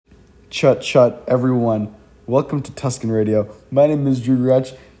Chut, everyone. Welcome to Tuscan Radio. My name is Drew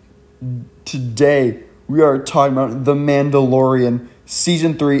Gretsch. Today, we are talking about The Mandalorian,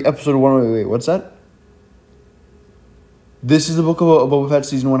 Season 3, Episode 1. Wait, what's that? This is the Book of Boba Fett,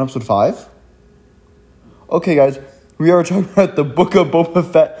 Season 1, Episode 5? Okay, guys, we are talking about the Book of Boba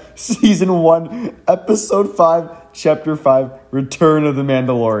Fett, Season 1, Episode 5, Chapter 5, Return of the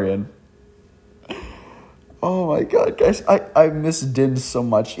Mandalorian. Oh my god, guys, I miss Din so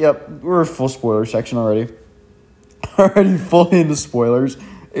much. Yep, we're a full spoiler section already. Already fully into spoilers.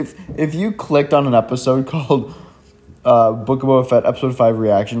 If you clicked on an episode called Book of Boba Fett Episode 5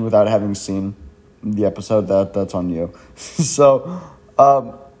 Reaction without having seen the episode, that's on you. So,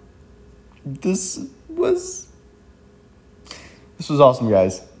 this was awesome,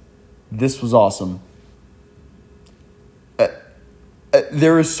 guys. This was awesome.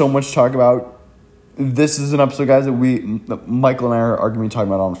 There is so much to talk about. This is an episode, guys, that Michael and I are going to be talking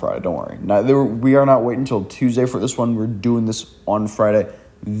about on Friday. Don't worry. We are not waiting until Tuesday for this one. We're doing this on Friday.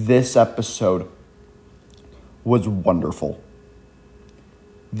 This episode was wonderful.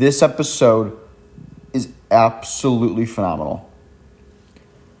 This episode is absolutely phenomenal.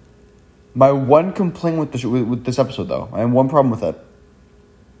 My one complaint with this episode, though, and one problem with it,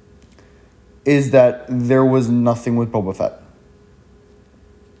 is that there was nothing with Boba Fett.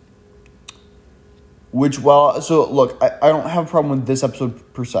 Look, I don't have a problem with this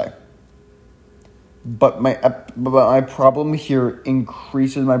episode per se. But my problem here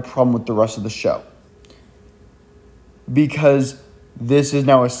increases my problem with the rest of the show. Because this is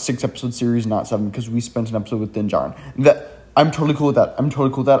now a 6-episode series, not 7, because we spent an episode with Din Djarin. I'm totally cool with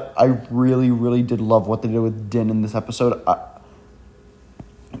that. I really, really did love what they did with Din in this episode.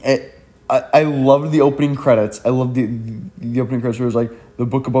 I loved the opening credits. I loved the opening credits where it was like the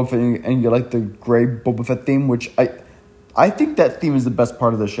Book of Boba Fett and you get like the gray Boba Fett theme, which I think that theme is the best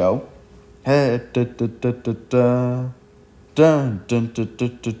part of the show. Hey, dun, dun, dun, dun, dun. Dun, dun, dun,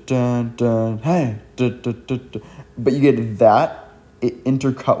 dun, dun, dun. Hey, dun, dun, dun, dun. But you get that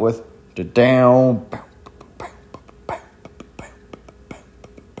intercut with the down,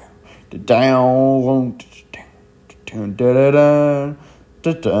 the down,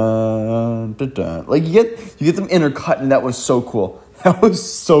 like you get them intercut, and that was so cool. That was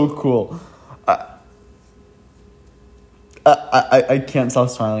so cool. I can't stop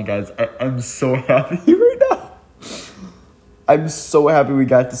smiling, guys. I'm so happy right now. I'm so happy we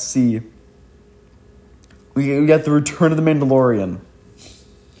got to see. We got the return of the Mandalorian.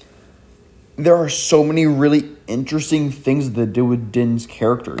 There are so many really interesting things that do with Din's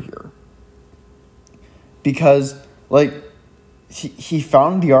character here. Because, like, he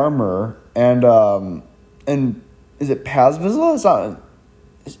found the armor, and is it Paz Vizsla? It's not.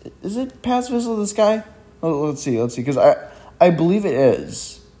 Is it Paz Vizsla, this guy? Let's see, because I believe it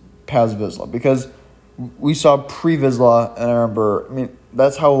is Paz Vizsla, because we saw pre-Vizsla, and I remember,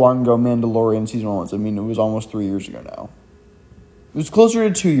 that's how long ago Mandalorian Season 1 was. It was almost 3 years ago now. It was closer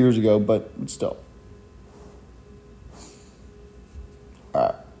to 2 years ago, but still.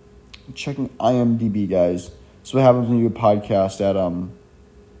 Alright. Checking IMDb, guys. So what happens when you do a podcast at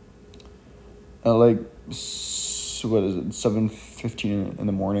like, what is it, 7:15 in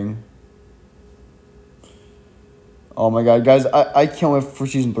the morning? Oh my god, guys, I can't wait for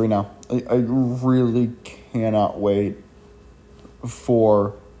Season 3 now. I really cannot wait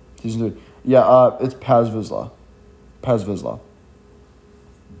for Season 3. Yeah, it's Paz Vizsla.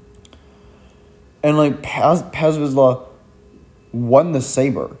 And, like, Paz Vizsla won the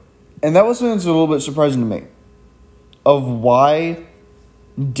saber. And that was something that's a little bit surprising to me. Of why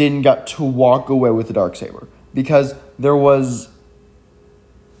Din got to walk away with the Darksaber. Because there was...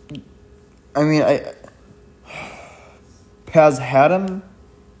 Paz had him,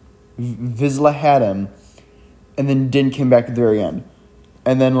 Vizsla had him, and then Din came back at the very end.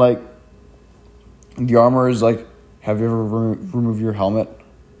 And then, like, the armor is like, have you ever removed your helmet?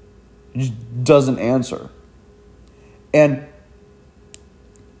 He just doesn't answer. And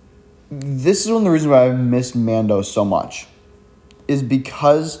this is one of the reasons why I miss Mando so much. Is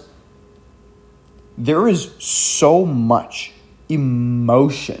because there is so much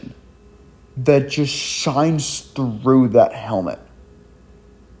emotion that just shines through that helmet.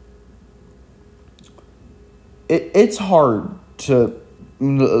 It's hard to...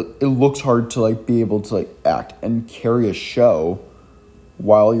 It looks hard to, like, be able to, like, act and carry a show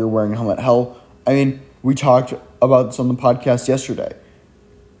while you're wearing a helmet. Hell, we talked about this on the podcast yesterday.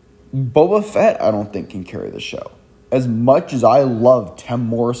 Boba Fett, I don't think, can carry the show. As much as I love Tem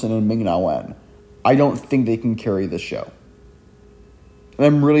Morrison and Ming-Na Wen, I don't think they can carry this show. And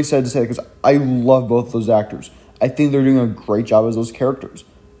I'm really sad to say that because I love both of those actors. I think they're doing a great job as those characters.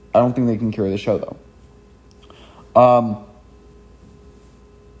 I don't think they can carry the show, though.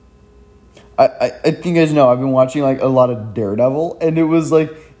 I think you guys know, I've been watching, like, a lot of Daredevil, and it was,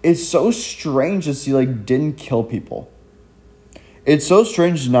 like, it's so strange to see, like, didn't kill people. It's so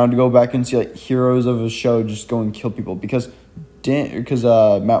strange now to go back and see, like, heroes of a show just go and kill people, because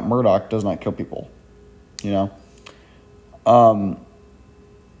Matt Murdock does not kill people, you know?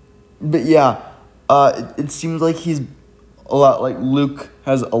 But yeah, it seems like he's a lot, like, Luke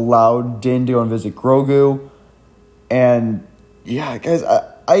has allowed Din to go and visit Grogu, and, yeah, guys,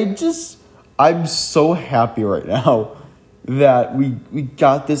 I'm so happy right now that we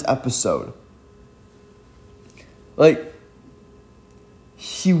got this episode. Like,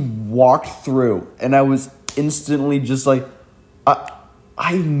 he walked through, and I was instantly just like,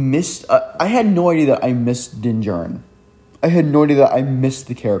 I missed. I had no idea that I missed Din Djarin. I had no idea that I missed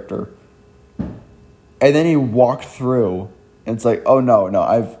the character. And then he walked through, and it's like, oh no,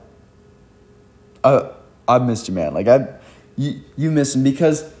 I've missed you, man. Like you miss him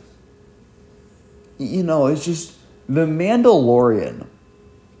because, you know, it's just The Mandalorian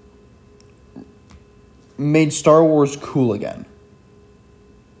made Star Wars cool again.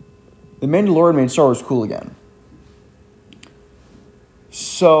 The Mandalorian made Star Wars cool again.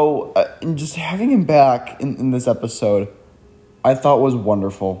 So, just having him back in this episode, I thought was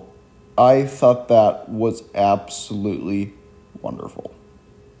wonderful. I thought that was absolutely wonderful.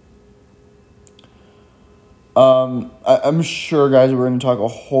 I'm sure, guys, we're going to talk a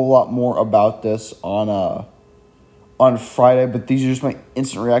whole lot more about this on Friday, but these are just my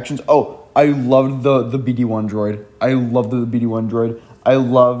instant reactions. Oh, I loved the BD-1 droid. I loved the BD-1 droid. I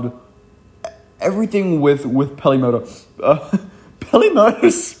loved everything with Pelimoto.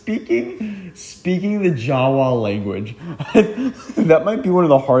 Pelimoto speaking the Jawa language. That might be one of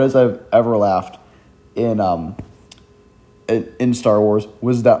the hardest I've ever laughed in Star Wars,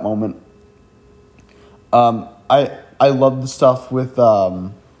 was that moment. I love the stuff with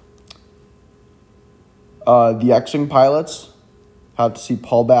the X-Wing pilots. Had to see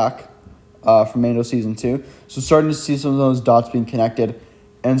Paul back from Mando Season 2. So starting to see some of those dots being connected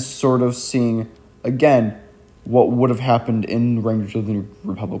and sort of seeing, again, what would have happened in Rangers of the New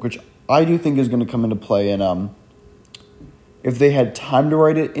Republic, which I do think is going to come into play. And if they had time to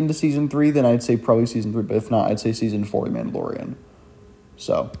write it into Season 3, then I'd say probably Season 3. But if not, I'd say Season 4, The Mandalorian.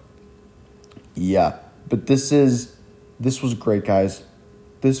 So, yeah. But this was great, guys.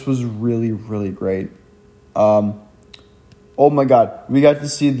 This was really, really great. Oh my God, we got to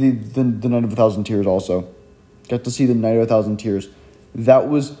see the Night of 1,000 Tears also. Got to see the Night of 1,000 Tears. That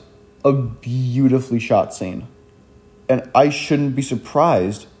was a beautifully shot scene. And I shouldn't be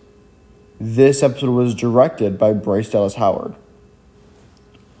surprised this episode was directed by Bryce Dallas Howard.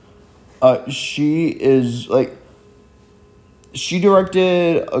 She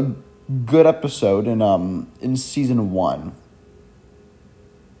directed a good episode in Season 1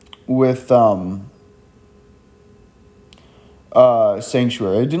 with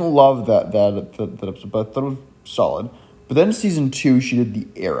Sanctuary. I didn't love that episode, but I thought it was solid. But then in Season 2, she did The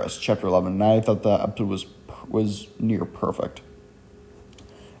Heiress, Chapter 11, and I thought that episode was near perfect.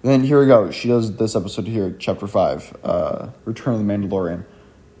 And then here we go. She does this episode here, Chapter 5, Return of the Mandalorian.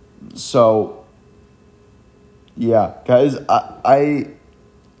 So, yeah, guys, I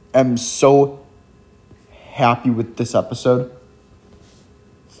am so happy with this episode.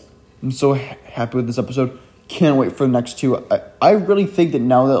 I'm so happy with this episode. Can't wait for the next two. I really think that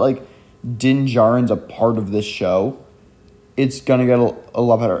now that, like, Din Djarin's a part of this show, it's gonna get a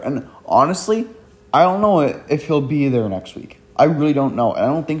lot better. And honestly, I don't know if he'll be there next week. I really don't know. And I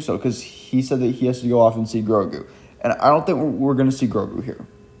don't think so, because he said that he has to go off and see Grogu. And I don't think we're going to see Grogu here.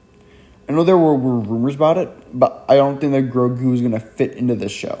 I know there were rumors about it, but I don't think that Grogu is going to fit into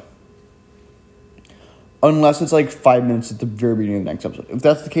this show. Unless it's like 5 minutes at the very beginning of the next episode. If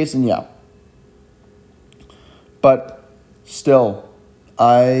that's the case, then yeah. But still,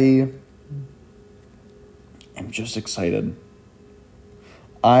 I am just excited.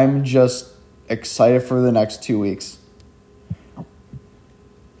 I'm just excited for the next 2 weeks.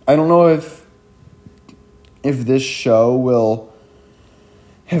 I don't know if this show will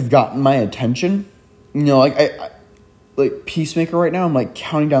have gotten my attention. You know, like I like Peacemaker right now, I'm like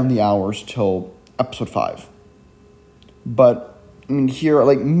counting down the hours till episode 5. But I mean, here,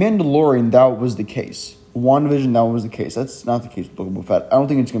 like Mandalorian, that was the case. WandaVision, that was the case. That's not the case with Book of Boba Fett. I don't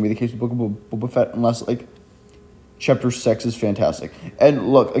think it's going to be the case with Book of Boba Fett unless, like, Chapter 6 is fantastic.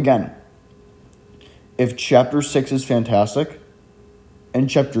 And look, again, if Chapter 6 is fantastic and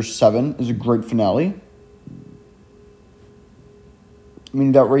Chapter 7 is a great finale, I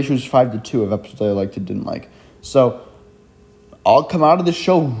mean, that ratio is 5-2 of episodes I liked and didn't like. So, I'll come out of the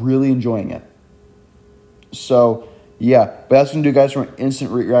show really enjoying it. So, yeah. But that's going to do, guys, for an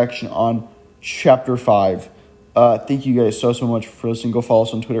instant reaction on Chapter 5. Thank you guys so much for listening. Go follow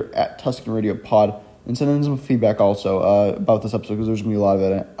us on Twitter at Tuscan Radio Pod. And send in some feedback also about this episode, because there's going to be a lot of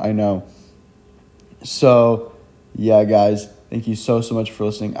it, I know. So, yeah, guys. Thank you so much for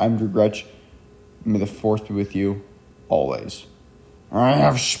listening. I'm Drew Gretsch. May the force be with you always. I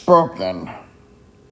have spoken.